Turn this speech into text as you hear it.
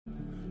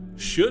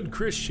Should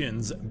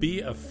Christians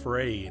be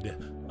afraid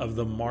of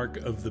the mark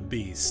of the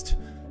beast?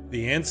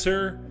 The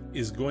answer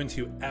is going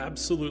to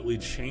absolutely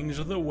change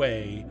the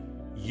way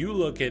you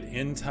look at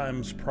end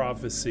times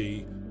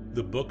prophecy,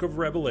 the book of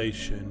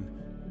Revelation,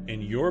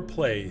 and your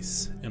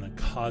place in a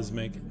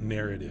cosmic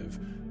narrative.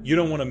 You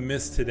don't want to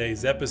miss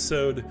today's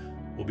episode.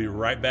 We'll be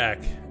right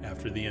back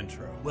after the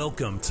intro.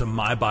 Welcome to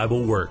My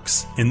Bible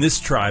Works. In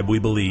this tribe, we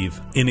believe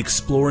in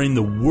exploring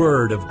the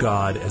Word of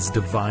God as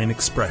divine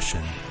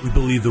expression. We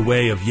believe the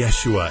way of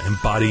Yeshua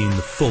embodying the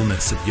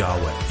fullness of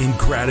Yahweh. In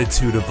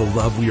gratitude of the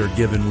love we are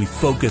given, we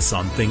focus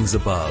on things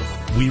above.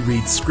 We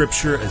read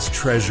Scripture as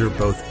treasure,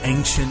 both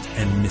ancient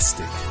and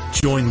mystic.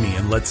 Join me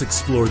and let's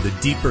explore the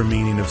deeper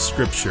meaning of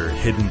Scripture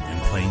hidden in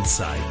plain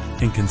sight.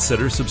 And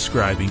consider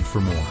subscribing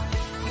for more.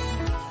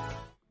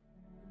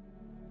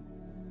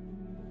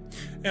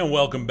 And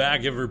welcome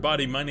back,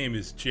 everybody. My name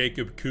is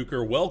Jacob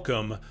Cooker.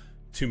 Welcome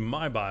to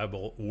My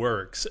Bible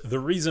Works. The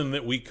reason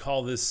that we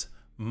call this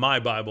My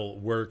Bible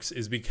Works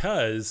is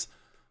because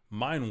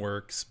mine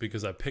works,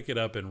 because I pick it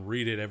up and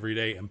read it every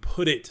day and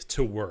put it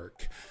to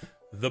work.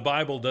 The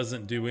Bible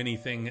doesn't do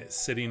anything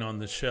sitting on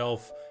the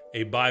shelf.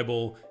 A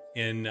Bible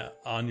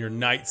on your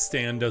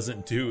nightstand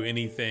doesn't do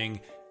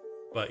anything,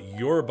 but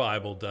your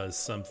Bible does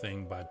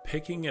something by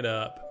picking it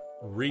up,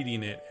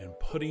 reading it, and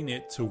putting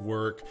it to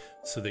work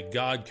so that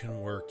God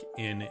can work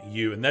in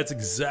you. And that's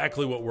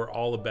exactly what we're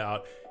all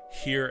about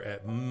here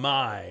at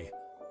My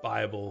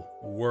Bible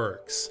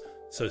Works.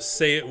 So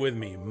say it with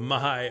me,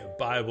 My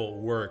Bible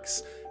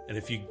Works. And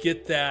if you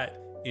get that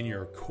in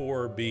your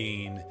core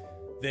being,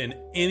 then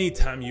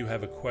anytime you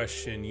have a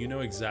question, you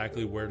know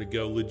exactly where to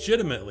go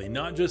legitimately,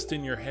 not just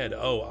in your head.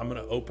 Oh, I'm going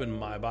to open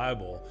my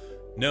Bible.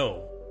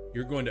 No,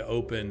 you're going to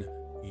open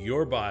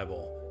your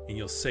Bible. And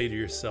you'll say to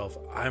yourself,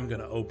 I'm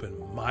going to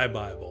open my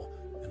Bible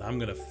and I'm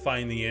going to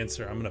find the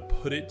answer. I'm going to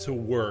put it to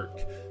work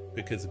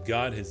because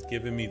God has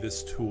given me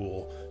this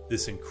tool,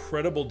 this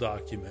incredible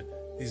document,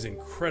 these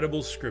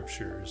incredible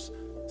scriptures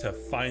to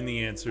find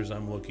the answers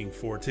I'm looking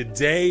for.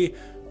 Today,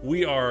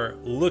 we are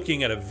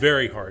looking at a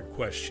very hard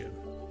question.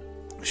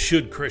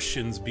 Should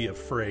Christians be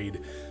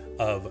afraid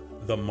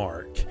of the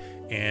mark?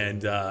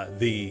 And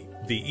the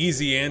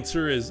easy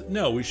answer is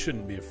no, we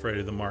shouldn't be afraid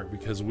of the mark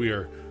because we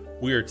are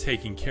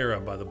taken care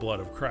of by the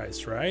blood of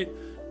Christ, right?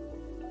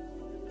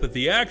 But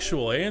the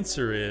actual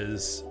answer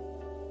is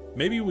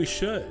maybe we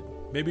should.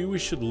 Maybe we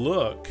should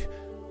look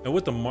at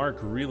what the mark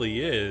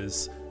really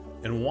is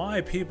and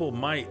why people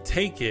might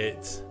take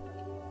it.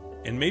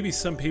 And maybe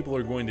some people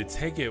are going to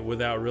take it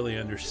without really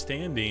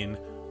understanding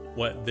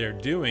what they're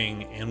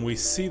doing. And we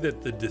see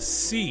that the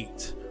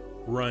deceit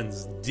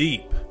runs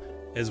deep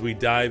as we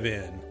dive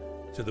in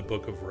to the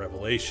book of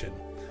Revelation.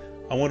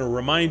 I want to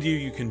remind you,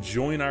 you can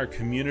join our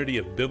community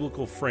of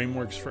biblical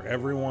frameworks for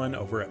everyone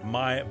over at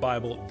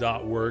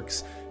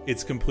mybible.works.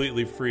 It's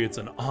completely free. It's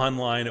an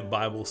online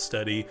Bible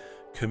study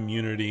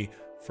community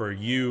for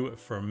you,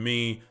 for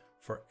me,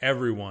 for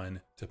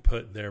everyone to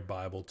put their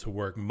Bible to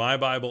work.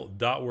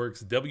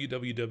 mybible.works,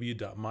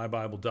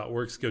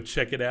 www.mybible.works. Go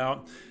check it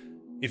out.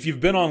 If you've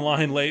been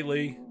online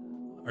lately,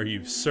 or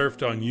you've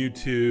surfed on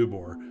YouTube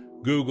or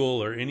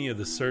Google or any of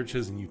the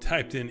searches and you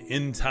typed in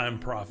end time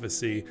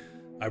prophecy,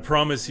 I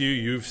promise you,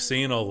 you've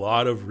seen a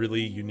lot of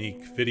really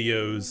unique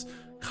videos,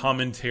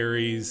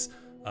 commentaries,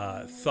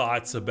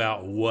 thoughts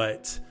about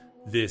what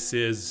this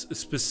is,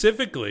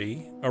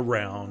 specifically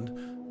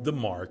around the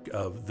mark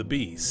of the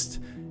beast.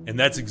 And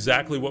that's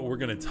exactly what we're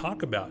going to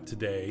talk about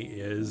today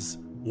is,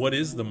 what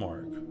is the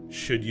mark?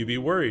 Should you be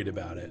worried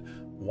about it?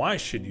 Why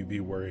should you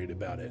be worried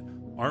about it?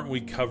 Aren't we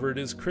covered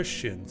as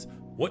Christians?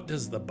 What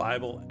does the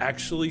Bible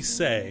actually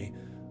say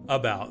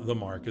about the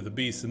mark of the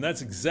beast? And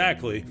that's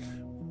exactly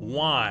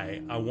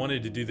why I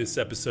wanted to do this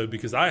episode,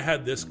 because I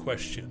had this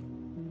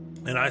question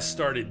and I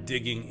started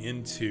digging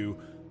into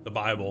the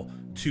Bible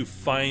to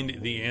find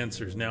the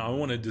answers. Now, I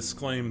want to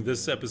disclaim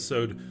this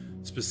episode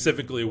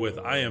specifically with,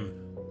 I am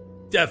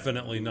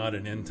definitely not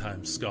an end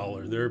time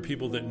scholar. There are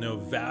people that know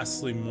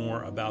vastly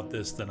more about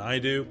this than I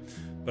do,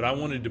 but I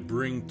wanted to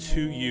bring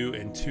to you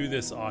and to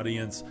this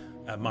audience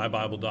at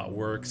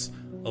mybible.works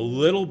a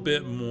little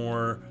bit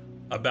more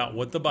about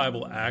what the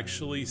Bible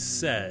actually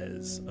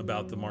says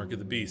about the mark of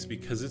the beast,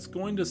 because it's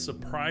going to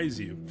surprise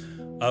you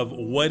of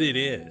what it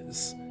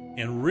is.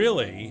 And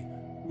really,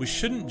 we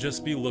shouldn't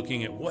just be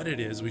looking at what it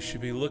is. We should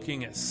be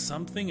looking at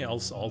something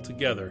else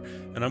altogether.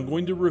 And I'm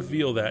going to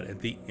reveal that at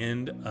the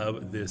end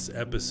of this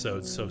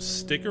episode. So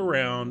stick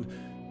around,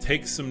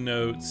 take some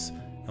notes,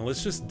 and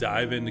let's just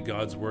dive into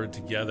God's Word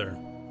together.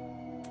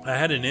 I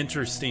had an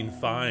interesting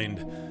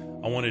find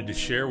I wanted to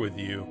share with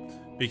you,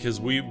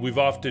 because we've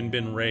often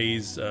been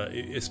raised,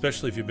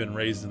 especially if you've been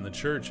raised in the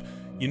church,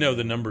 you know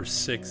the number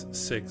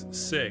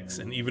 666.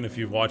 And even if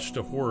you've watched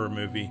a horror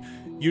movie,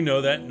 you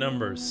know that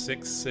number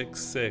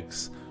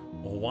 666.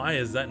 Well, why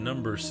is that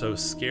number so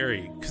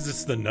scary? Because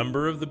it's the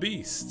number of the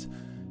beast.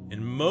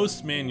 In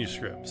most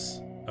manuscripts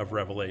of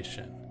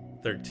Revelation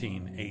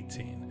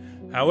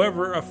 13:18.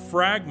 However, a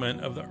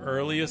fragment of the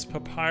earliest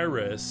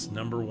papyrus,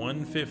 number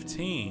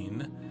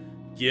 115,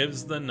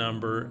 gives the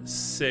number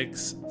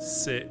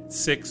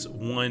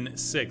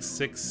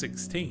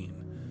 616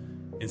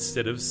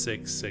 instead of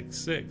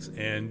 666.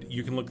 And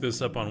you can look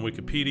this up on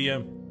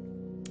Wikipedia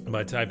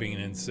by typing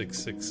in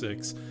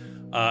 666.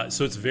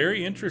 So it's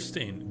very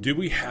interesting. Do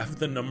we have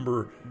the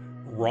number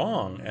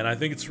wrong? And I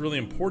think it's really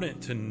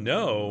important to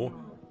know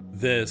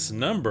this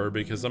number,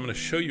 because I'm going to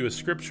show you a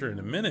scripture in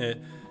a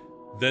minute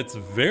that's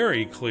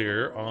very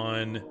clear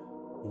on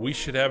we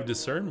should have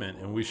discernment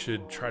and we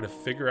should try to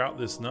figure out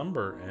this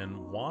number and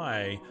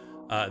why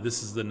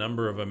this is the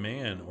number of a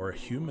man or a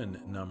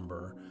human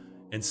number.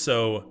 And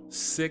so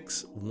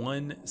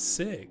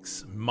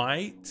 616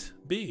 might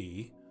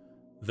be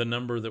the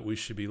number that we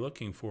should be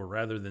looking for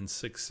rather than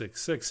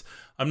 666.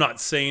 I'm not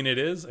saying it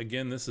is.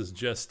 Again, this is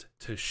just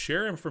to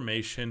share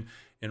information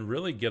and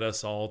really get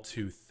us all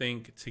to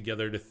think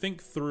together, to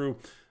think through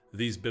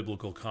these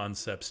biblical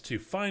concepts, to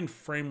find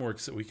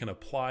frameworks that we can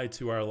apply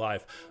to our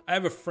life. I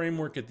have a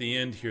framework at the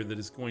end here that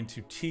is going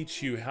to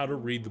teach you how to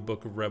read the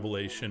book of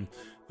Revelation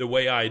the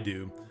way I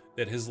do,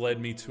 that has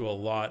led me to a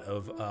lot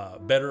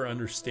of better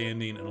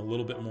understanding and a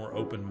little bit more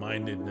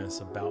open-mindedness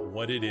about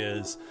what it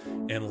is,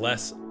 and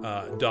less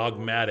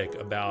dogmatic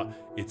about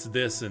it's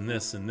this and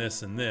this and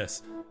this and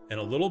this, and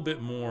a little bit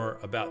more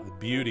about the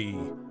beauty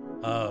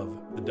of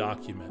the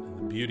document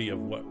and the beauty of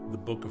what the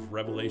book of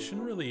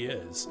Revelation really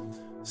is.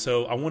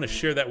 So I want to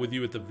share that with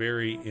you at the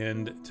very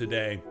end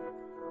today.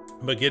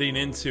 But getting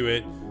into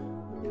it,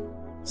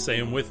 say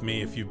them with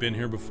me if you've been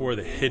here before: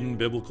 the hidden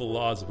biblical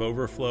laws of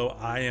overflow.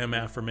 I am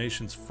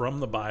affirmations from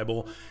the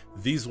Bible.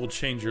 These will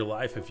change your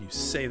life if you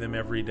say them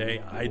every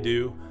day. I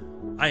do.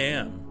 I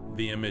am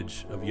the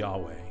image of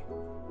Yahweh.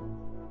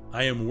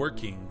 I am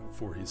working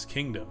for his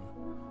kingdom.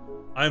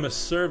 I am a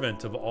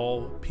servant of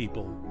all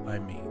people I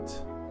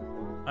meet.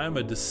 I am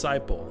a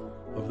disciple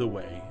of the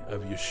way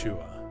of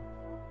Yeshua.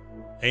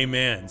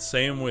 Amen.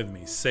 Say them with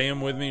me. Say them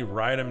with me.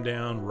 Write them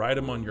down. Write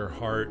them on your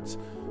heart.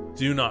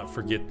 Do not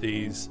forget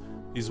these.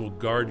 These will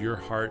guard your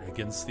heart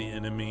against the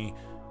enemy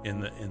in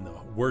the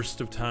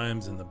worst of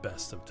times and the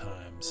best of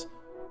times.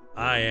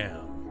 I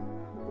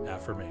am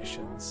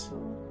affirmations.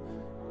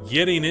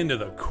 Getting into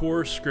the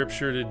core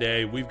scripture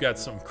today, we've got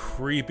some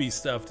creepy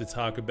stuff to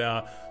talk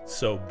about,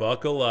 so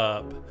buckle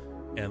up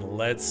and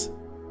let's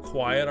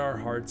quiet our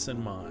hearts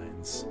and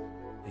minds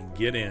and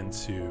get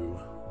into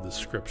the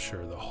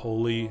scripture, the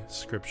holy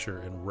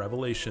scripture. In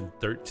Revelation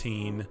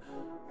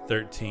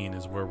 13:13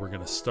 is where we're going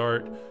to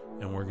start,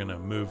 and we're going to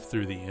move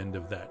through the end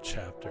of that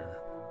chapter.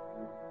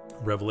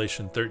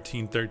 Revelation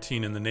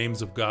 13:13 in the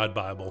Names of God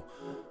Bible.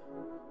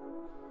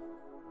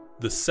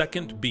 The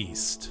second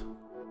beast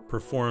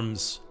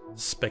performs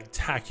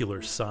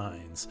spectacular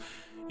signs.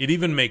 It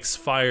even makes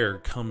fire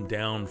come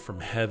down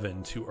from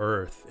heaven to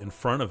earth in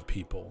front of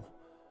people.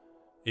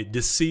 It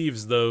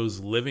deceives those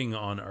living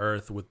on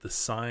earth with the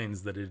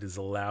signs that it is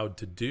allowed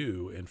to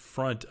do in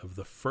front of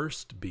the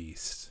first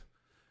beast.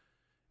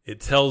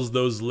 It tells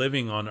those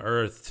living on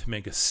earth to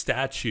make a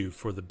statue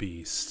for the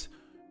beast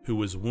who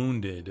was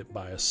wounded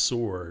by a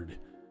sword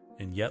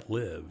and yet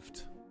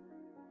lived.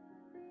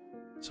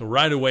 So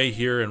right away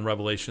here in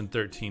Revelation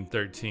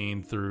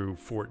 13:13 through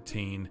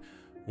 14,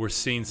 we're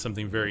seeing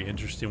something very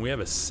interesting. We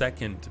have a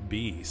second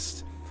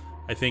beast.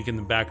 I think in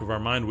the back of our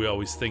mind, we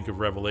always think of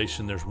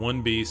Revelation. There's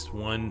one beast,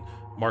 one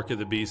mark of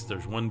the beast,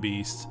 there's one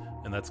beast,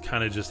 and that's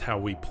kind of just how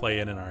we play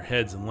it in our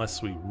heads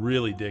unless we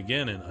really dig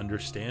in and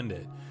understand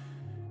it.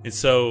 And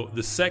so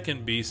the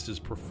second beast is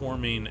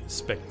performing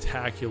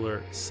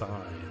spectacular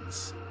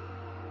signs,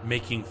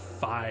 making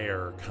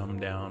fire come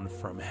down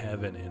from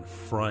heaven in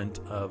front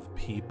of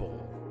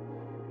people.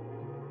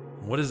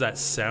 What does that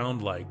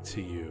sound like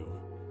to you?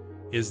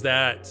 Is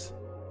that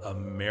a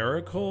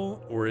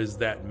miracle, or is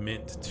that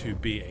meant to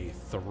be a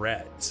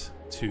threat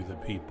to the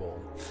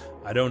people?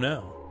 I don't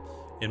know.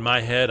 In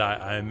my head,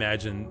 I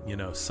imagine,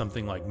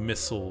 something like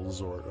missiles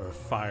or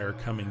fire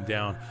coming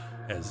down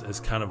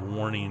as kind of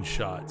warning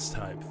shots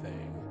type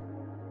thing.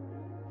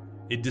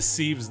 It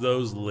deceives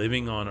those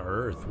living on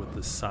earth with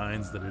the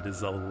signs that it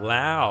is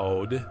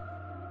allowed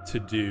to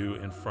do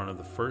in front of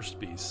the first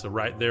beast. So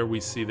right there we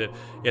see that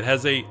it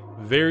has a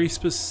very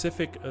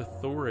specific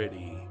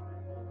authority.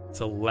 It's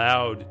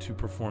allowed to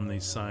perform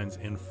these signs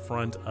in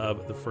front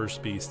of the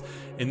first beast.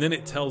 And then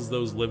it tells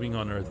those living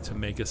on earth to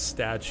make a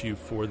statue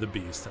for the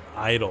beast, an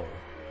idol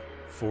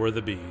for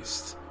the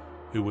beast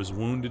who was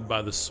wounded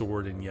by the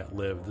sword and yet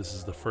lived. This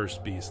is the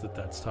first beast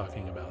that's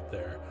talking about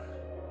there.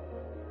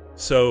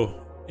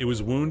 So it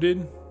was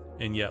wounded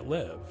and yet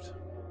lived.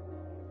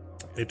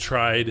 It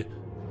tried,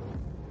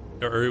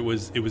 or it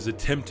was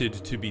attempted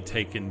to be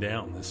taken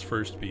down, this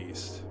first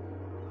beast.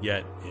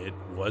 Yet it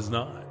was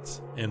not.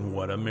 And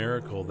what a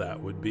miracle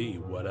that would be.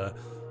 What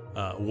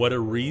a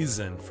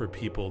reason for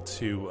people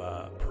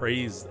to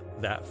praise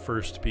that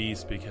first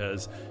beast,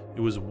 because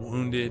it was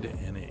wounded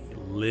and it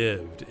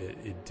lived.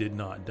 It did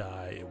not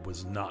die. It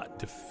was not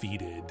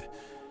defeated.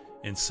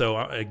 And so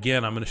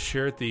again, I'm going to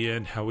share at the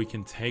end how we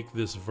can take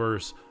this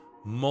verse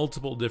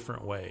multiple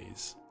different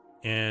ways.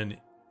 And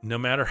no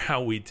matter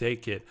how we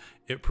take it,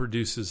 it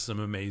produces some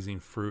amazing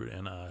fruit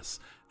in us.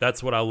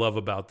 That's what I love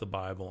about the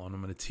Bible, and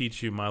I'm going to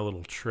teach you my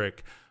little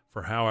trick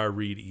for how I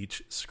read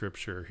each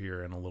scripture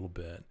here in a little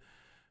bit.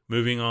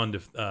 Moving on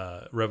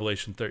to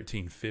Revelation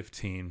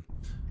 13:15,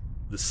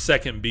 the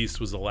second beast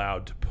was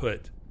allowed to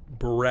put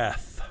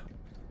breath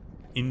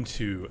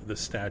into the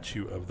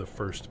statue of the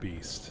first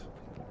beast.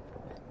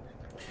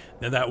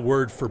 Now that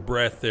word for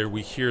breath there,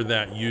 we hear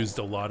that used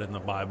a lot in the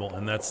Bible,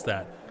 and that's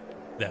that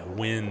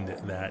wind,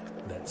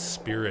 that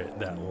spirit,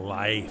 that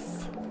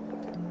life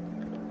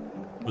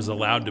was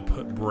allowed to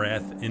put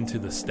breath into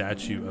the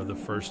statue of the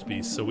first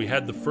beast. So we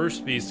had the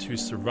first beast who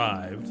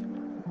survived,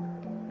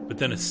 but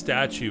then a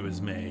statue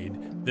is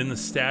made. Then the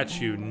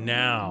statue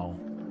now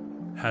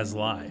has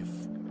life.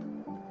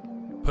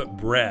 Put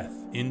breath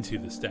into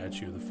the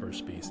statue of the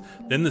first beast.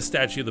 Then the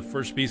statue of the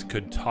first beast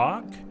could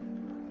talk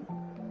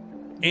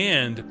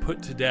and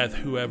put to death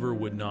whoever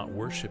would not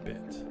worship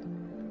it.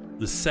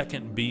 The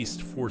second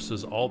beast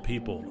forces all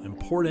people,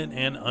 important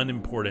and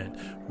unimportant,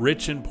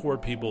 rich and poor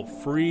people,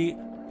 free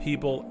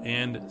people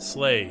and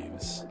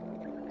slaves,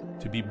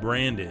 to be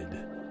branded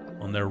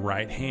on their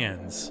right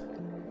hands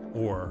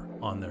or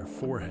on their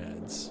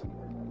foreheads.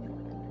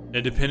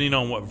 Now, depending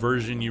on what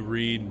version you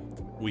read,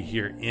 we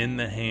hear in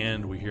the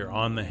hand, we hear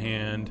on the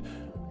hand,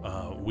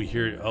 we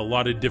hear a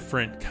lot of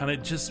different kind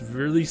of just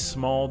really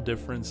small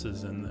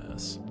differences in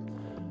this.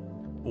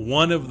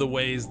 One of the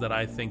ways that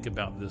I think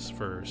about this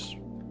verse,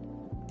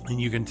 and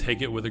you can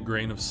take it with a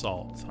grain of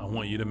salt. I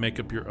want you to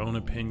make up your own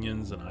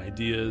opinions and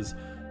ideas.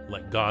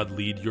 Let God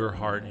lead your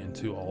heart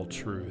into all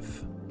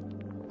truth.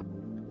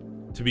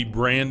 To be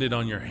branded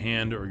on your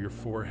hand or your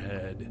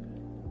forehead,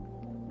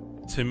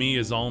 to me,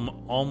 is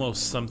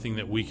almost something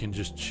that we can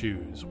just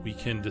choose. We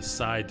can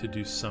decide to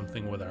do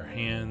something with our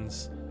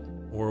hands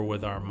or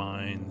with our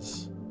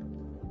minds.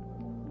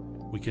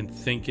 We can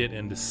think it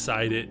and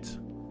decide it,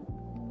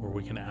 or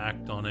we can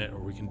act on it, or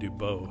we can do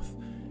both.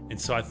 And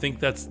so I think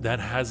that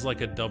has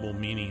like a double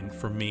meaning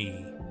for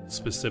me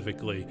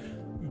specifically,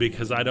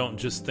 because I don't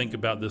just think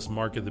about this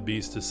mark of the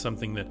beast as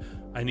something that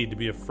I need to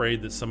be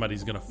afraid that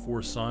somebody's going to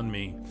force on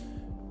me.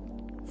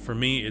 For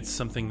me, it's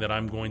something that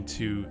I'm going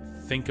to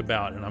think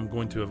about, and I'm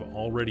going to have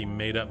already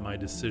made up my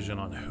decision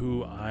on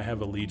who I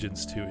have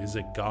allegiance to. Is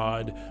it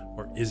God,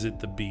 or is it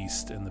the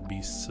beast and the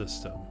beast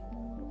system?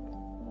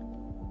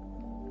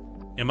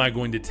 Am I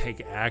going to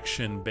take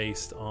action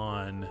based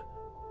on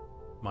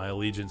my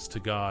allegiance to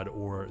God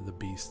or the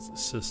beast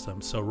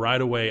system? So right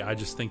away, I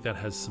just think that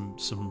has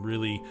some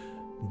really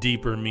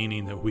deeper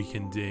meaning that we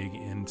can dig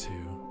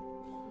into.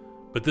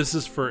 But this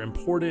is for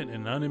important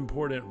and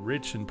unimportant,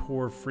 rich and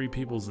poor, free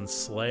peoples and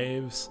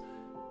slaves.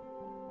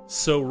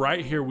 So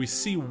right here we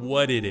see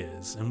what it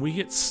is, and we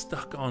get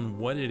stuck on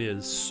what it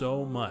is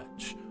so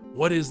much.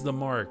 What is the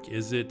mark?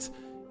 Is it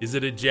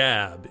a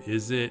jab?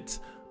 Is it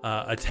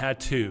a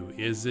tattoo?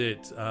 Is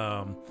it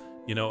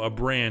a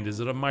brand? Is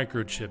it a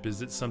microchip?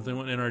 Is it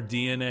something in our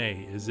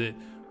DNA?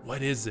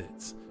 What is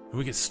it? And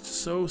we get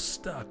so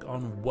stuck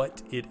on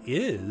what it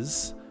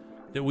is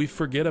that we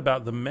forget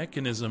about the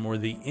mechanism or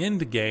the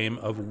end game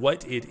of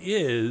what it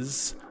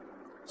is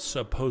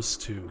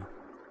supposed to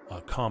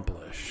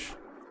accomplish.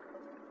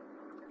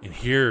 And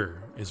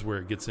here is where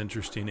it gets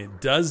interesting. It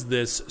does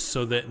this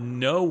so that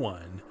no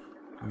one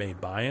may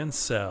buy and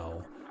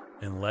sell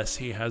unless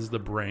he has the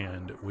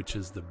brand, which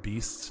is the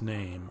beast's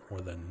name or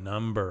the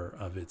number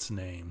of its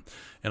name.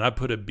 And I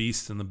put a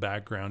beast in the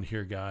background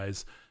here,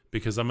 guys,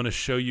 because I'm going to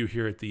show you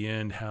here at the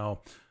end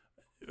how,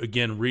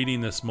 again,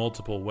 reading this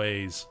multiple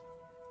ways,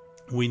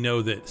 we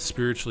know that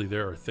spiritually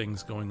there are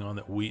things going on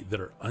that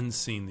are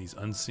unseen, these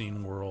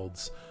unseen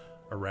worlds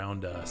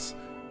around us.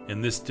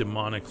 And this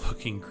demonic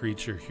looking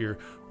creature here,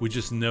 we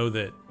just know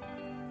that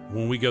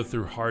when we go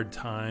through hard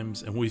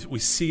times, and we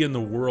see in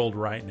the world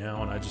right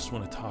now, and I just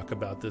want to talk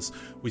about this,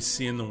 we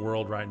see in the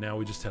world right now,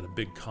 we just had a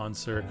big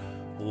concert,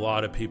 a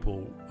lot of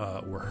people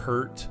were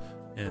hurt,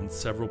 and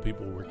several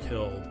people were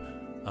killed.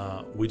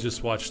 We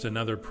just watched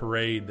another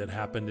parade that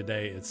happened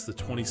today. It's the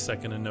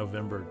 22nd of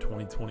November,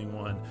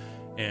 2021,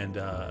 and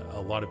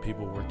a lot of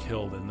people were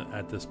killed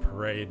at this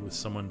parade with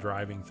someone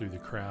driving through the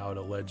crowd,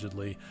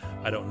 allegedly.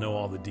 I don't know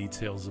all the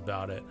details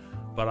about it,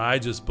 but I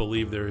just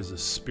believe there is a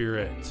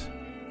spirit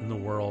in the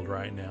world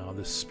right now,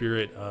 the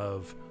spirit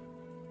of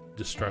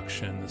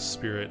destruction, the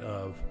spirit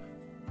of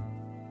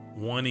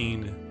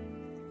wanting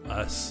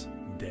us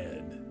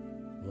dead,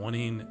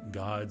 wanting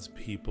God's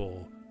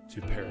people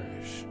to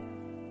perish.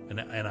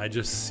 And I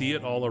just see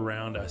it all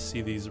around. I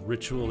see these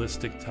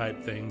ritualistic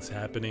type things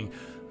happening.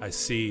 I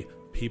see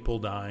people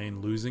dying,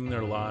 losing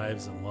their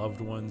lives and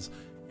loved ones,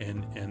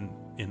 and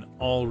in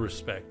all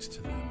respect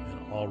to them,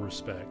 in all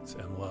respect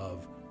and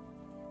love.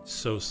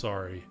 So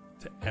sorry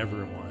to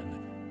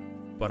everyone.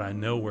 But I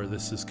know where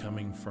this is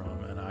coming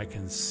from, and I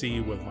can see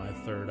with my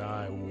third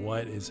eye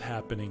what is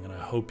happening, and I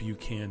hope you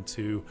can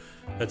too.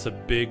 That's a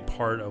big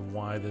part of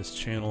why this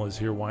channel is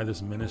here, why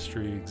this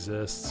ministry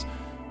exists,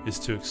 is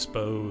to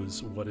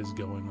expose what is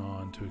going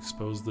on, to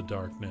expose the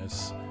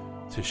darkness,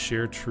 to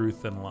share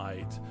truth and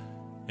light.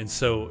 And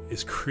so,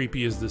 as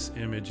creepy as this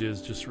image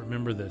is, just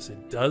remember this.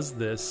 It does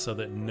this so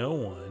that no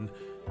one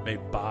may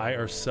buy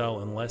or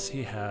sell unless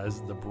he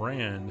has the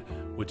brand,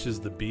 which is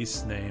the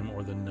beast's name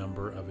or the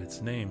number of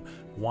its name.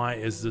 Why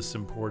is this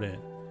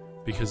important?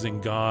 Because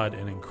in God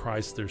and in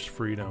Christ there's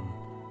freedom.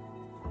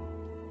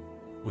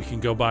 We can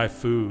go buy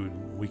food.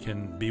 We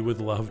can be with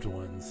loved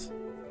ones.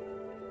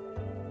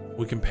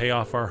 We can pay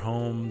off our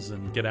homes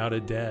and get out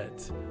of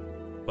debt.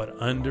 But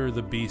under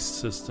the beast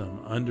system,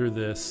 under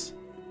this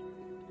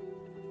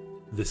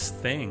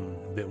thing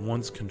that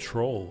wants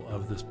control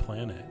of this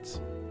planet,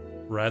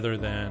 rather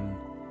than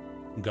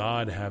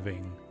God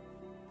having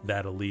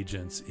that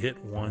allegiance, it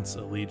wants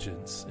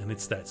allegiance. And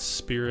it's that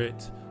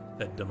spirit,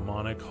 that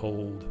demonic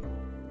hold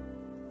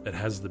that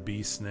has the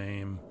beast's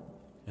name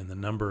and the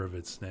number of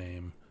its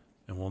name,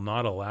 and will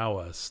not allow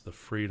us the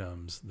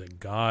freedoms that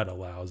God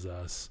allows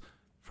us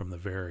from the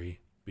very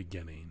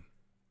beginning.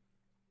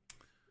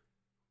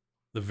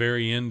 The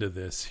very end of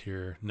this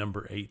here,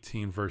 number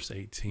 18, verse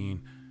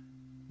 18,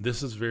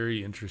 this is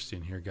very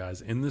interesting here, guys.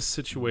 In this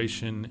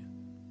situation,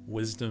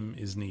 wisdom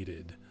is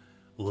needed.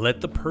 Let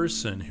the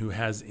person who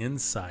has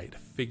insight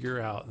figure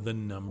out the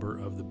number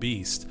of the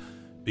beast,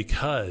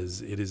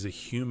 because it is a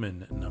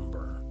human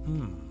number.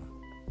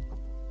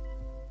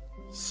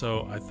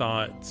 So I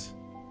thought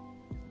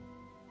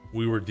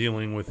we were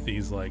dealing with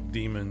these like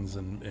demons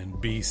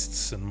and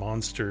beasts and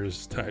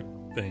monsters type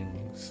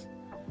things.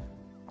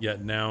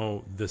 Yet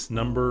now this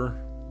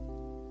number,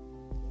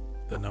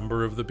 the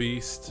number of the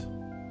beast,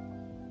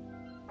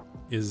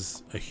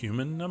 is a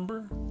human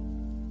number?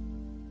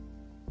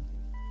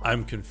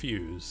 I'm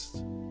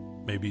confused.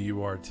 Maybe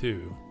you are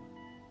too.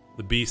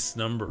 The beast's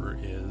number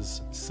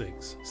is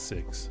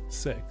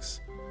 666.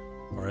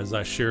 Or as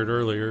I shared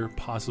earlier,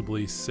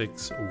 possibly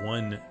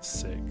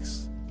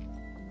 616.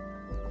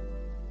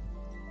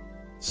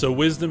 So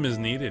wisdom is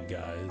needed,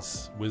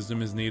 guys.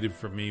 Wisdom is needed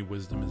for me.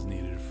 Wisdom is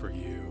needed for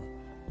you.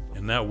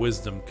 And that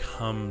wisdom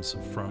comes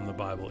from the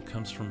Bible. It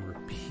comes from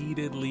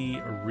repeatedly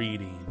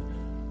reading,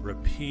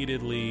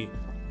 repeatedly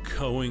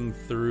going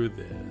through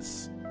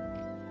this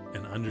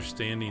and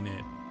understanding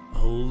it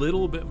a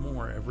little bit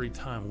more every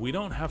time. We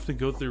don't have to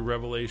go through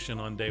Revelation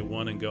on day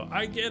one and go,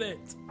 I get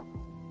it.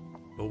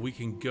 But we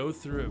can go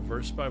through it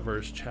verse by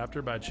verse,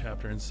 chapter by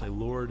chapter, and say,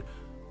 Lord,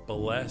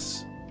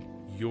 bless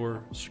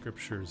your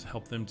scriptures.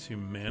 Help them to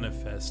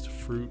manifest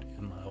fruit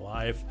in my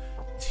life.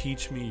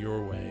 Teach me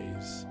your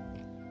ways.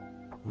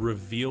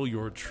 Reveal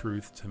your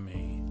truth to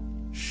me.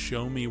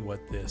 Show me what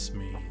this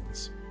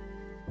means.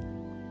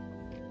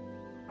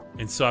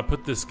 And so I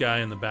put this guy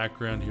in the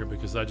background here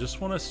because I just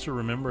want us to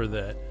remember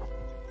that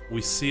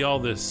we see all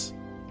this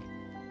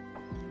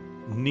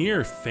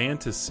near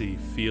fantasy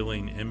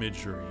feeling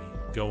imagery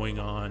going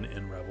on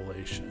in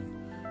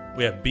Revelation.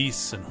 We have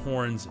beasts and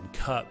horns and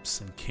cups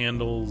and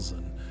candles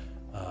and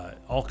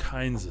all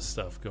kinds of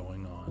stuff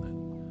going on,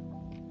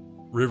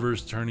 and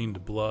rivers turning to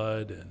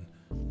blood and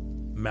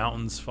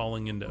mountains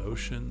falling into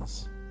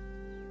oceans.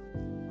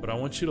 But I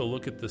want you to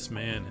look at this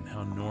man and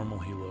how normal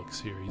he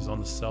looks here. He's on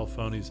the cell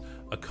phone. He's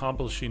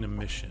accomplishing a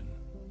mission.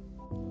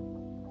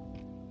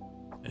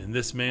 And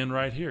this man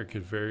right here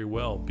could very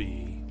well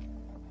be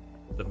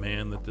the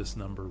man that this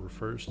number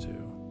refers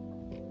to.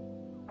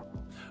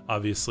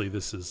 Obviously,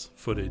 this is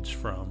footage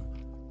from,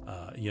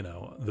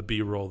 the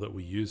B-roll that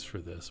we use for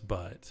this.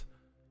 But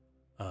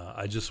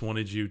I just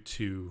wanted you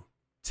to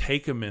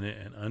take a minute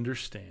and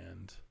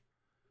understand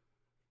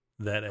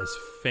that as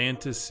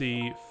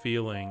fantasy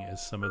feeling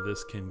as some of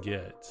this can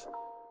get,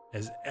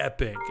 as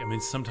epic, I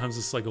mean, sometimes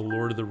it's like a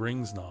Lord of the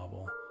Rings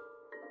novel,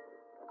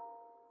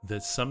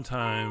 that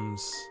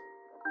sometimes,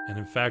 and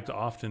in fact,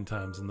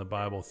 oftentimes in the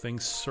Bible,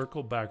 things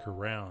circle back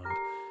around,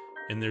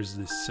 and there's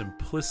this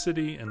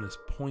simplicity and this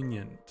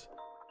poignant,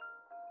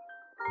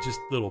 just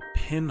little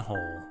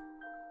pinhole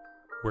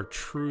where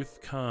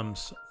truth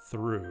comes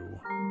through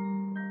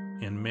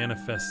and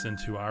manifests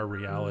into our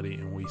reality,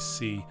 and we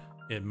see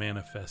it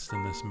manifests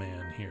in this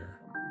man here,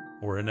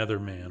 or another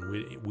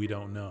man, we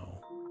don't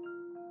know.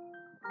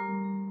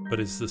 But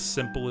it's the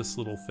simplest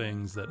little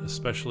things that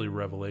especially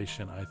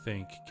Revelation, I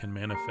think, can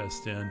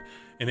manifest in.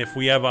 And if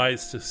we have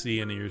eyes to see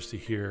and ears to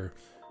hear,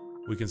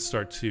 we can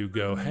start to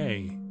go,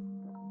 hey,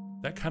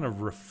 that kind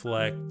of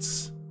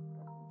reflects,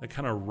 that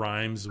kind of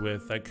rhymes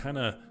with, that kind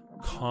of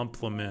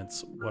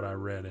complements what I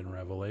read in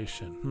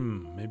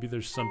Revelation. Maybe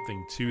there's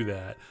something to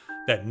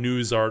that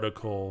news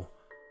article,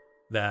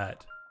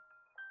 that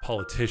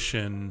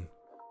politician,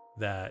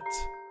 that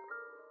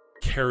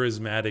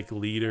charismatic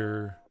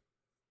leader.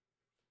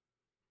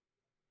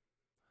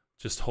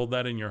 Just hold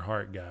that in your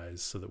heart,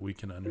 guys, so that we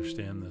can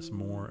understand this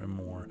more and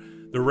more.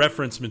 The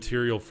reference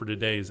material for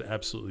today is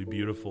absolutely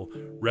beautiful.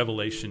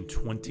 Revelation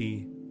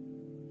 20,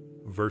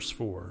 verse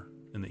 4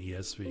 in the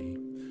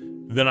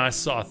ESV. Then I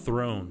saw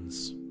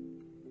thrones,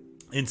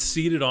 and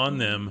seated on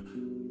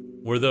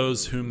them were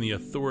those whom the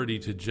authority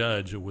to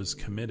judge was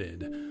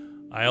committed.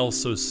 I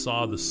also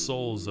saw the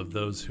souls of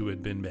those who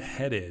had been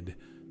beheaded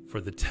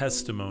for the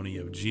testimony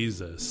of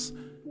Jesus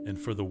and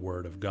for the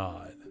word of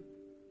God.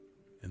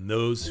 And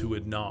those who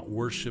had not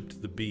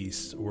worshipped the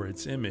beast or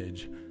its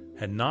image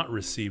had not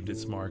received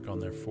its mark on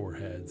their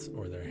foreheads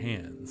or their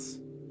hands.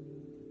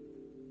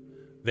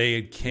 They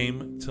had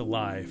came to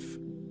life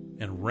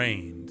and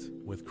reigned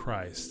with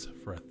Christ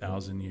for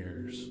 1,000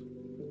 years.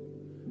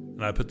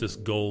 And I put this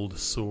gold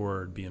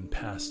sword being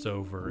passed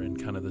over in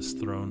kind of this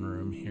throne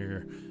room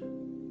here.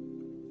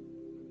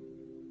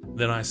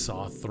 Then I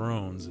saw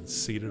thrones, and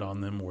seated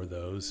on them were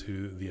those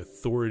who the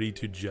authority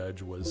to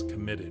judge was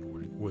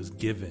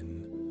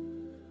given.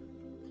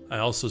 I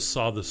also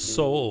saw the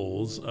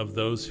souls of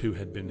those who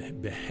had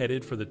been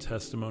beheaded for the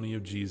testimony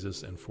of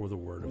Jesus and for the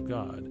word of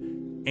God.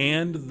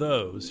 And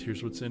those,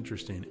 here's what's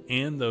interesting,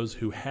 and those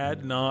who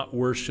had not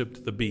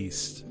worshipped the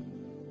beast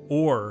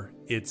or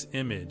its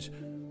image.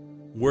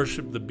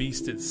 Worship the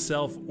beast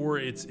itself or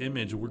its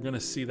image. We're going to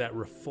see that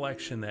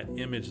reflection, that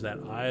image, that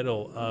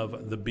idol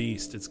of the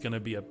beast. It's going to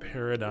be a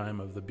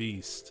paradigm of the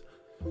beast.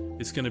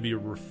 It's going to be a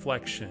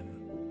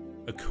reflection,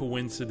 a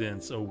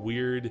coincidence, a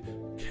weird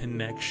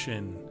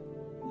connection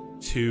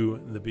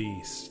to the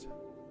beast.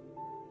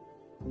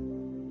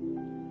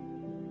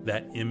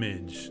 That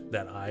image,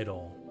 that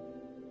idol.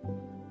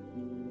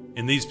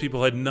 And these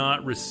people had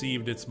not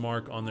received its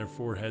mark on their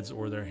foreheads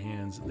or their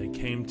hands. They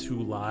came to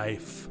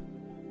life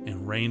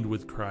and reigned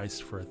with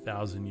Christ for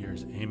 1,000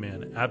 years.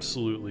 Amen.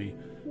 Absolutely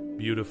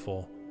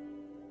beautiful.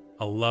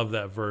 I love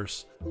that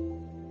verse.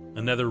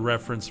 Another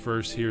reference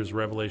verse here is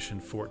Revelation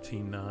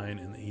 14:9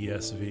 in the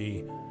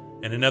ESV.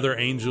 And another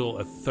angel,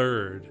 a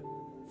third,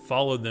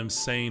 followed them,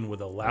 saying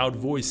with a loud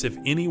voice, if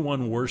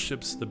anyone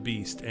worships the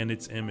beast and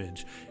its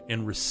image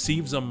and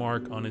receives a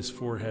mark on his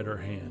forehead or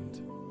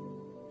hand,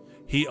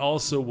 he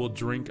also will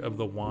drink of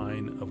the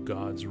wine of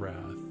God's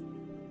wrath,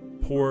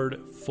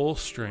 poured full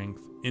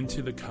strength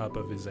into the cup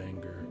of his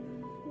anger,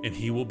 and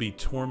he will be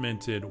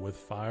tormented with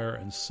fire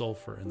and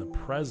sulfur in the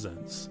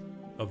presence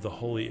of the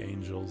holy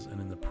angels and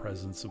in the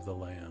presence of the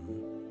Lamb.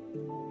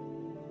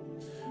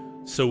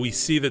 So we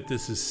see that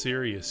this is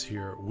serious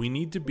here. We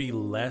need to be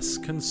less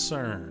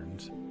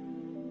concerned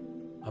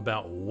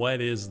about what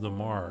is the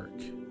mark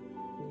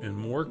and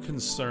more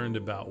concerned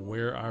about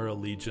where our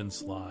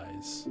allegiance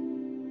lies.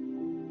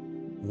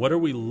 What are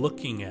we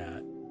looking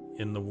at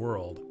in the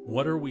world?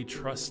 What are we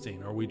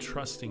trusting? Are we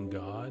trusting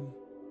God?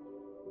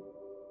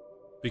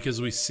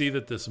 Because we see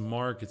that this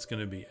mark, it's going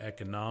to be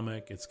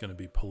economic, it's going to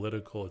be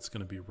political, it's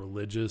going to be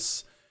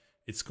religious.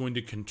 It's going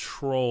to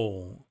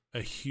control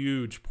a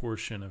huge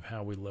portion of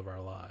how we live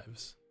our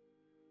lives.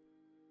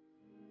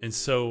 And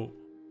so,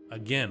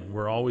 again,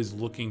 we're always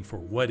looking for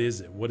what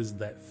is it? What is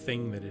that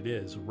thing that it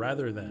is?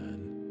 Rather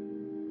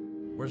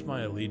than, where's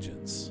my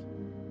allegiance?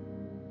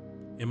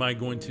 Am I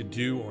going to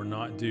do or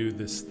not do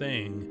this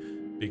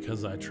thing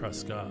because I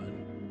trust God?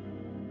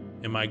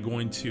 Am I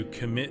going to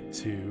commit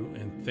to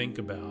and think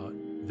about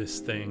this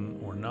thing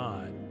or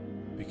not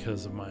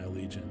because of my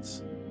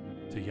allegiance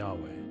to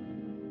Yahweh?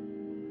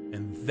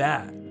 And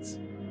that,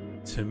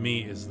 to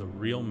me, is the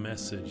real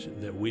message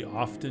that we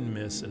often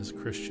miss as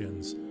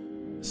Christians,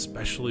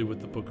 especially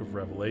with the book of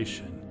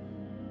Revelation,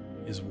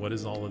 is what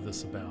is all of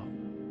this about?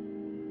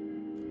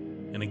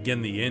 And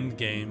again, the end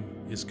game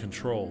is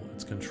control.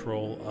 It's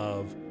control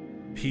of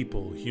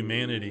people,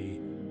 humanity,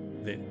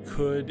 that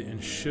could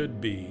and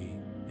should be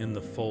in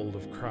the fold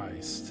of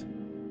Christ.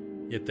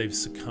 Yet they've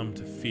succumbed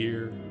to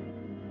fear,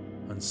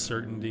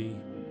 uncertainty,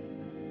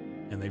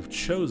 and they've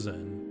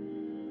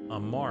chosen a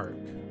mark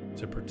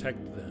to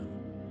protect them.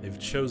 They've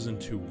chosen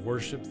to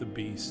worship the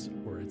beast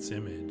or its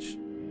image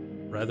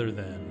rather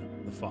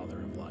than the Father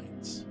of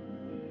lights.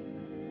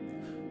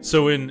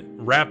 So in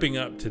wrapping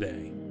up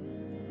today,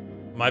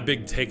 my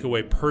big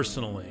takeaway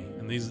personally,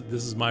 and this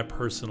is my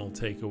personal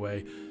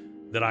takeaway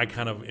that I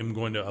kind of am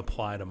going to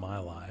apply to my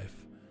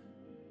life,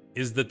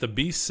 is that the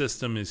beast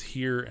system is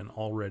here and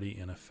already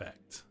in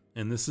effect.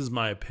 And this is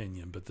my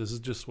opinion, but this is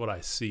just what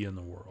I see in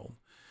the world.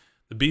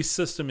 The beast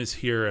system is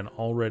here and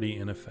already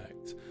in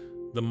effect.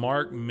 The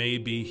mark may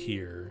be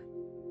here,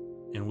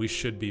 and we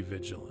should be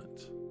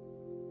vigilant.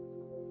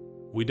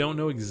 We don't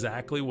know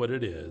exactly what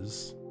it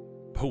is,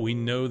 but we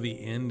know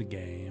the end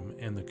game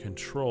and the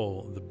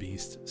control the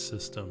beast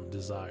system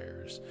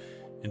desires.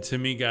 And to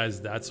me,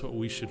 guys, that's what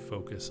we should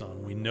focus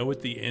on. We know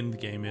what the end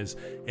game is,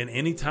 and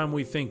anytime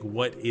we think,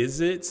 what is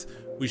it?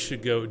 We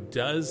should go,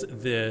 does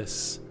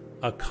this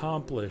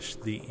accomplish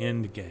the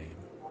end game?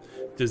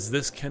 Does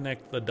this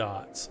connect the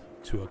dots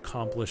to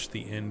accomplish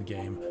the end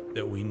game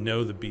that we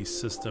know the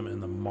beast system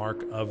and the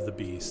mark of the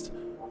beast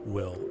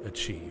will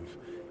achieve?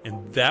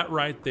 And that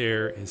right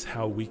there is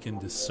how we can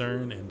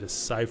discern and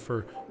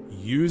decipher,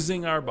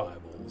 using our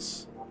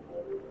Bibles,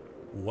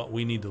 what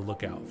we need to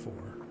look out for.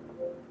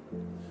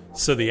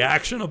 So the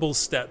actionable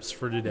steps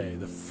for today,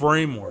 the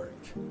framework,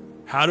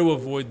 how to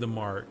avoid the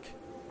mark,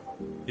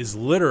 is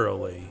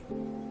literally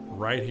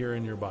right here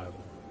in your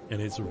Bible.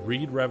 And it's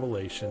read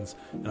Revelations.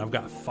 And I've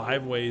got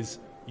 5 ways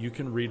you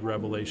can read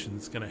Revelation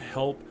that's going to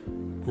help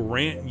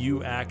grant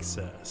you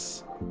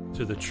access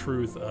to the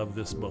truth of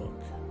this book.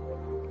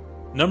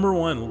 Number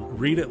 1,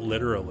 read it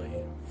literally.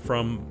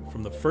 From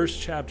the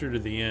first chapter to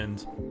the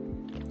end,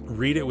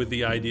 Read it with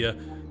the idea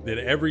that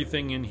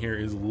everything in here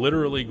is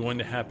literally going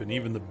to happen,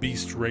 even the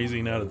beast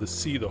raising out of the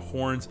sea, the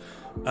horns.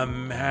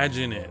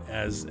 Imagine it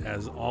as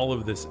all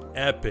of this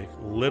epic,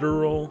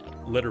 literal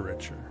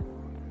literature.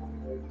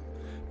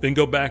 Then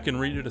go back and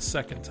read it a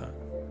second time,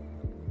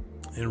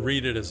 and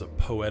read it as a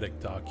poetic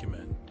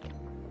document.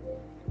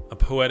 A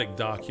poetic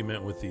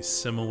document with these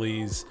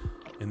similes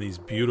and these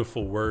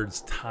beautiful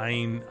words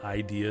tying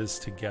ideas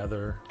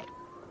together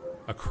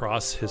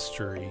across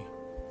history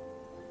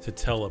to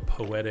tell a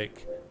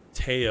poetic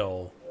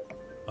tale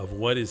of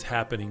what is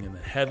happening in the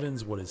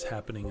heavens, what is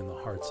happening in the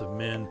hearts of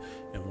men,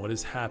 and what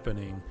is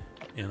happening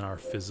in our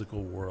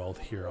physical world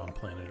here on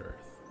planet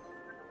Earth.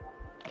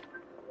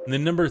 And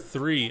then number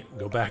 3,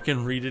 go back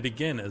and read it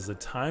again as a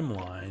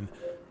timeline,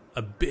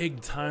 a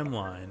big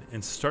timeline,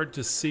 and start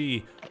to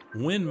see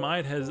when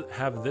might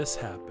have this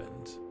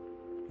happened,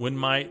 when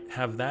might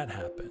have that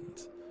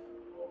happened.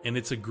 And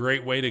it's a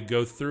great way to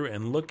go through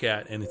and look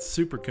at, and it's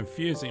super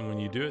confusing when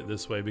you do it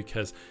this way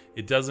because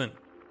it doesn't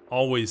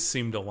always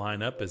seem to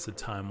line up as a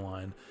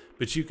timeline,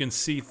 but you can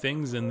see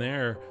things in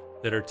there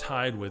that are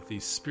tied with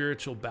these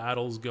spiritual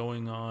battles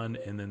going on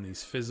and then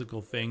these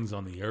physical things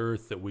on the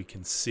earth that we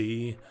can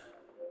see.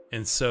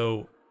 And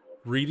so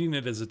reading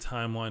it as a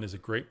timeline is a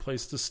great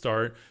place to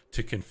start,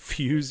 to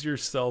confuse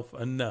yourself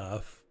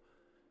enough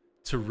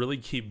to really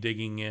keep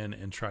digging in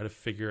and try to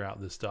figure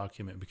out this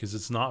document, because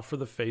it's not for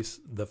the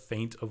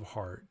faint of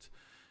heart.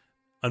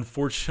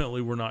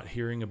 Unfortunately, we're not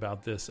hearing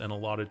about this in a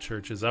lot of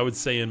churches. I would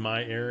say in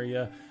my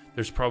area,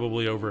 there's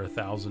probably over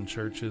 1,000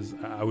 churches,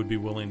 I would be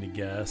willing to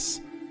guess,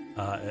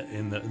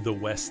 in the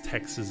West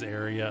Texas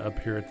area up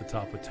here at the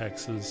top of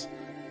Texas.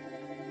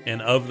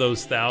 And of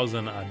those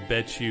 1,000, I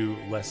bet you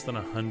less than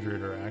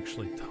 100 are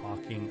actually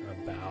talking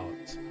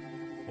about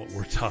what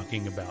we're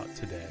talking about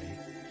today.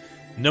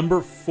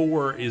 Number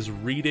 4 is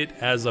read it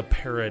as a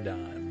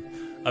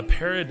paradigm. A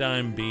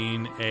paradigm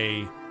being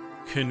a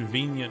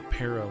convenient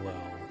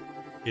parallel.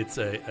 It's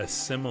a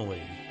simile.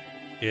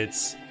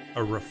 It's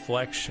a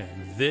reflection.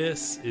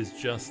 This is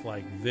just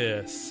like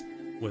this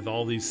with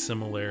all these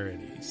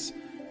similarities.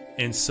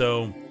 And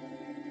so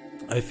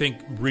I think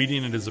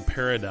reading it as a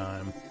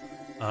paradigm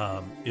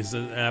is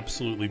an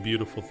absolutely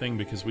beautiful thing,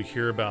 because we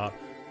hear about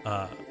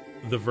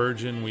the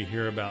virgin, we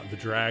hear about the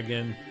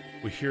dragon,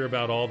 we hear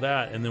about all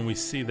that, and then we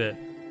see that,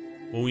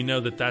 well, we know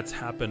that that's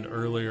happened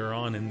earlier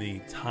on in the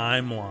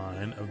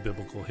timeline of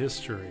biblical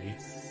history.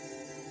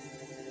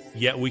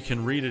 Yet we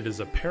can read it as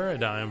a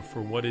paradigm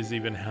for what is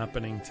even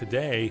happening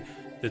today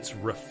that's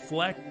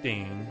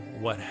reflecting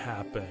what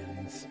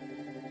happens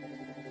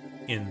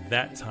in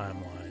that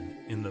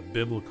timeline, in the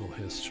biblical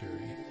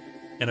history.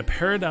 And a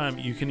paradigm,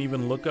 you can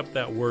even look up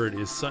that word,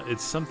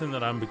 it's something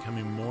that I'm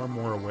becoming more and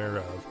more aware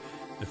of.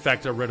 In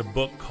fact, I read a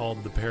book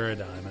called The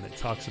Paradigm, and it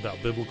talks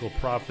about biblical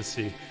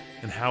prophecy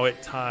and how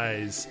it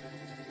ties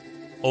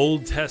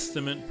Old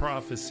Testament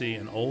prophecy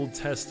and Old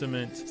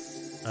Testament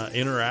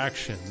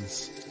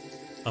interactions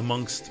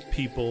amongst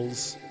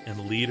peoples and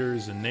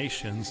leaders and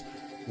nations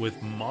with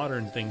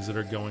modern things that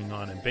are going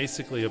on. And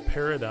basically a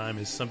paradigm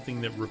is something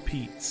that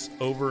repeats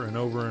over and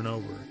over and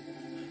over.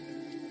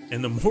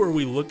 And the more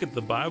we look at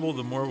the Bible,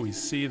 the more we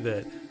see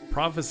that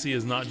prophecy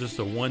is not just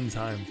a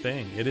one-time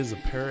thing. It is a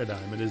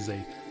paradigm. It is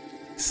a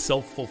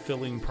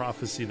self-fulfilling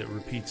prophecy that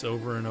repeats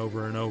over and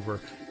over and over,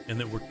 and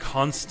that we're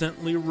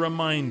constantly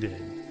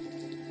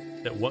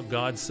reminded that what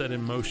God set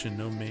in motion,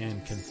 no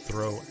man can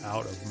throw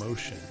out of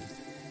motion.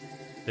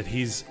 That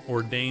He's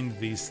ordained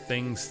these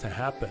things to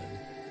happen,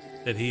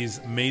 that He's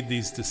made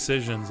these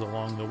decisions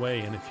along the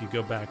way. And if you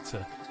go back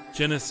to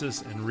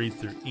Genesis and read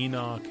through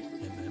Enoch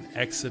and then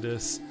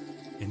Exodus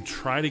and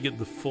try to get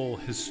the full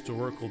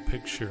historical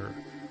picture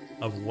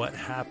of what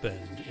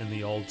happened in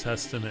the Old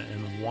Testament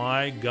and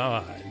why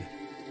God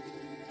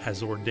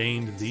has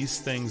ordained these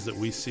things that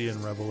we see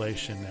in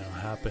Revelation now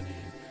happening,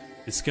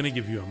 it's going to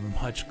give you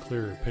a much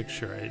clearer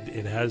picture.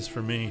 It has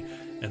for me.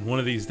 And one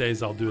of these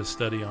days I'll do a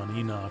study on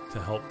Enoch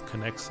to help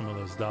connect some of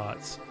those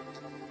dots.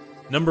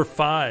 Number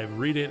 5,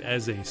 read it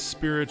as a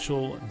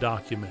spiritual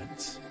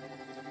document.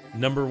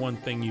 Number 1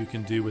 thing you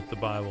can do with the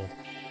Bible.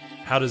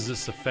 How does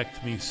this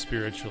affect me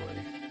spiritually?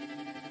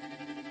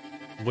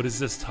 What is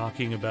this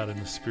talking about in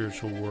the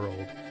spiritual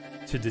world?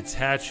 To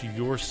detach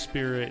your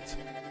spirit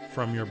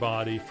from your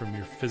body, from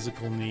your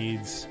physical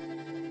needs.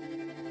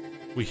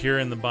 We hear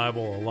in the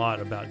Bible a lot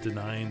about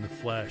denying the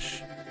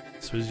flesh.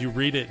 So as you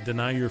read it,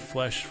 deny your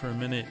flesh for a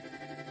minute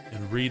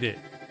and read it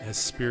as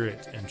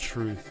spirit and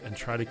truth, and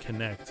try to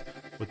connect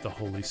with the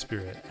Holy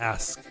Spirit.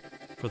 Ask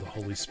for the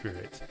Holy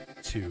Spirit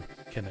to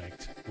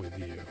connect with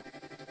you.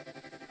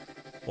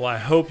 Well, I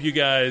hope you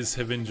guys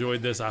have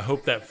enjoyed this. I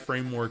hope that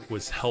framework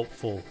was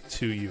helpful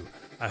to you.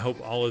 I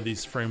hope all of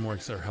these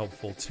frameworks are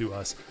helpful to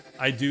us.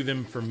 I do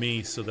them for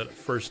me so that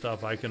first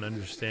off, I can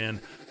understand,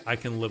 I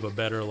can live a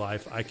better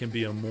life. I can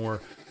be a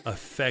more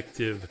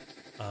effective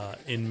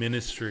in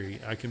ministry.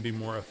 I can be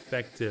more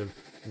effective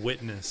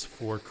witness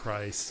for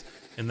Christ.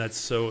 And that's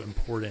so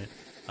important,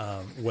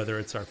 whether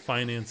it's our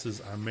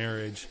finances, our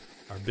marriage,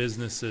 our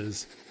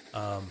businesses,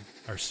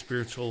 our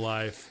spiritual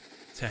life,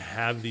 to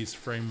have these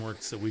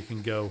frameworks that we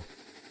can go,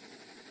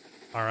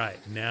 all right,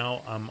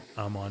 now I'm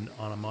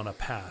on a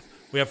path.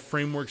 We have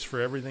frameworks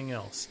for everything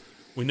else.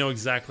 We know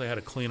exactly how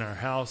to clean our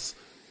house.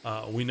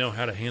 We know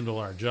how to handle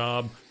our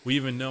job. We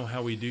even know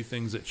how we do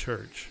things at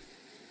church.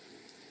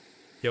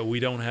 Yet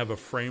we don't have a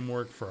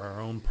framework for our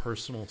own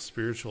personal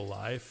spiritual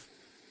life.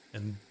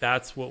 And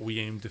that's what we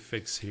aim to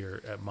fix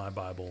here at My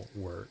Bible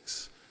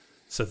Works.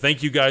 So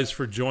thank you guys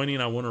for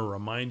joining. I want to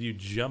remind you,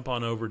 jump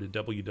on over to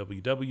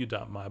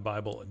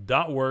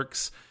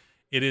www.mybible.works.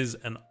 It is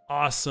an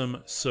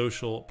awesome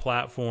social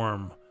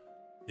platform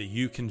that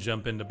you can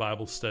jump into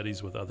Bible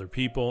studies with other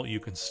people. You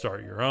can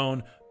start your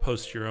own,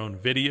 post your own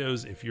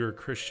videos. If you're a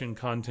Christian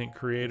content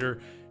creator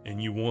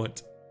and you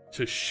want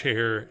to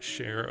share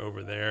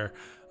over there,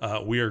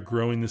 we are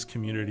growing this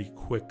community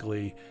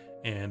quickly,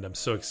 and I'm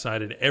so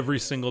excited. Every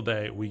single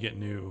day we get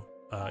new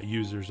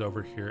users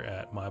over here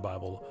at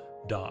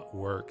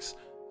mybible.works.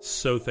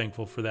 So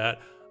thankful for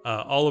that.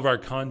 All of our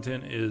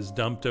content is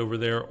dumped over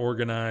there,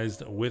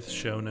 organized with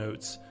show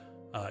notes.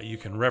 You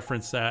can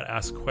reference that,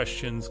 ask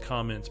questions,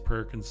 comments,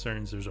 prayer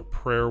concerns. There's a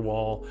prayer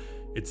wall.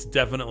 It's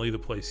definitely the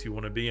place you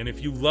want to be. And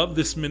if you love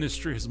this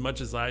ministry as much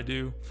as I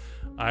do,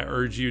 I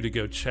urge you to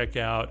go check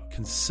out,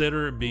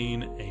 consider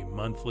being a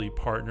monthly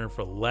partner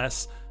for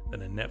less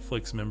than a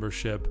Netflix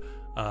membership.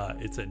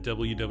 It's at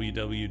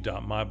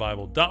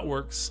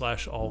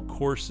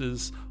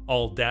www.mybible.works/all-courses,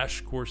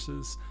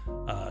 all-courses,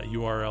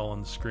 URL on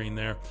the screen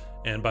there.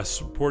 And by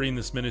supporting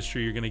this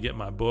ministry, you're going to get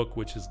my book,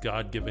 which is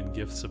God-Given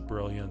Gifts of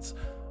Brilliance.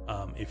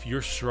 If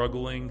you're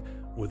struggling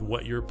with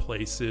what your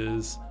place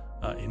is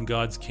in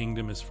God's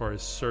kingdom as far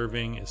as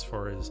serving, as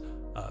far as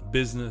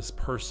business,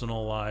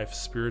 personal life,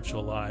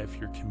 spiritual life,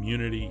 your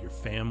community, your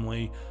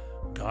family,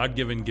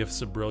 God-Given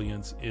Gifts of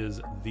Brilliance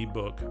is the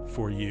book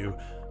for you.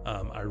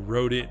 I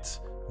wrote it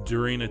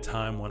during a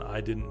time when I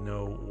didn't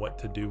know what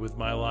to do with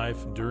my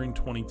life, during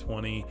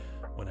 2020,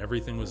 when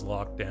everything was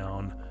locked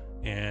down,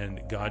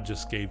 and God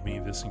just gave me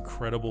this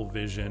incredible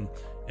vision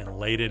and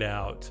laid it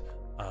out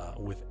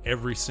with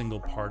every single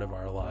part of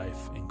our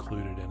life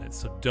included in it.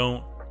 So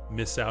don't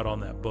miss out on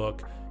that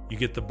book. You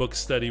get the book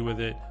study with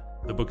it,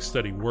 the book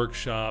study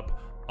workshop.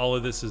 All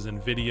of this is in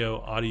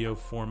video, audio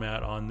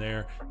format on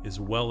there, as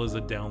well as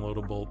a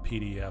downloadable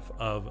PDF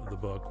of the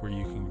book where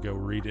you can go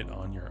read it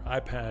on your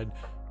iPad,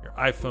 your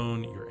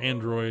iPhone, your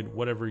Android,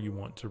 whatever you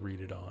want to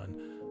read it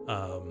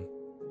on.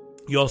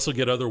 You also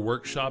get other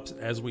workshops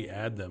as we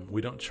add them.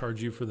 We don't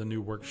charge you for the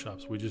new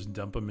workshops. We just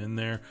dump them in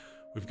there.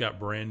 We've got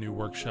brand new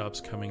workshops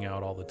coming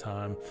out all the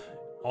time.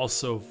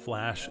 Also,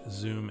 Flash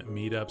Zoom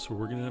meetups where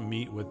we're going to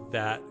meet with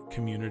that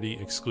community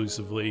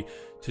exclusively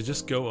to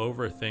just go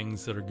over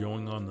things that are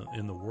going on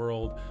in the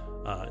world,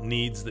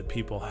 needs that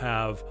people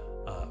have,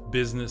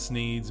 business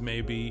needs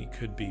maybe,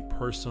 could be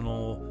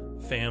personal,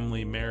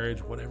 family,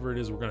 marriage, whatever it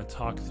is. We're going to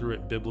talk through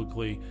it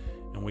biblically,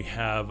 and we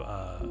have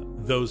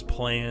those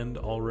planned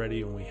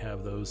already, and we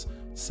have those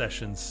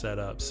sessions set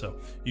up. So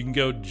you can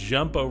go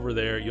jump over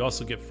there. You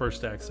also get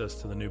first access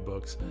to the new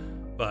books,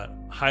 but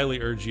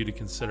highly urge you to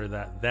consider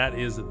that. That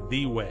is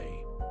the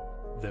way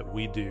that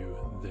we do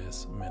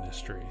this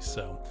ministry.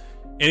 So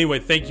anyway,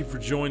 thank you for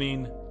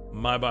joining.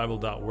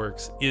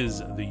 MyBible.works is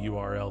the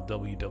URL,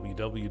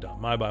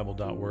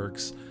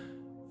 www.mybible.works.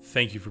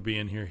 Thank you for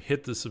being here.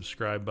 Hit the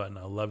subscribe button.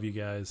 I love you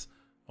guys.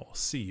 I'll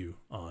see you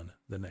on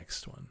the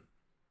next one.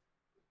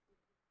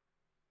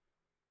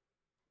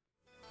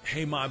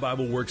 Hey, My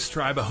Bible Works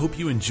tribe, I hope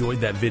you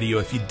enjoyed that video.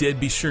 If you did,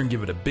 be sure and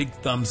give it a big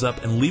thumbs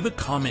up and leave a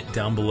comment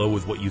down below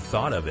with what you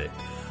thought of it.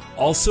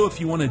 Also, if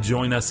you want to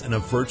join us in a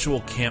virtual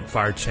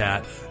campfire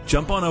chat,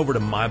 jump on over to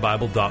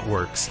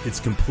mybible.works. It's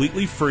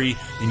completely free,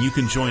 and you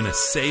can join a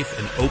safe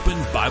and open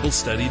Bible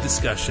study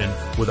discussion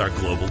with our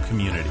global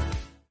community.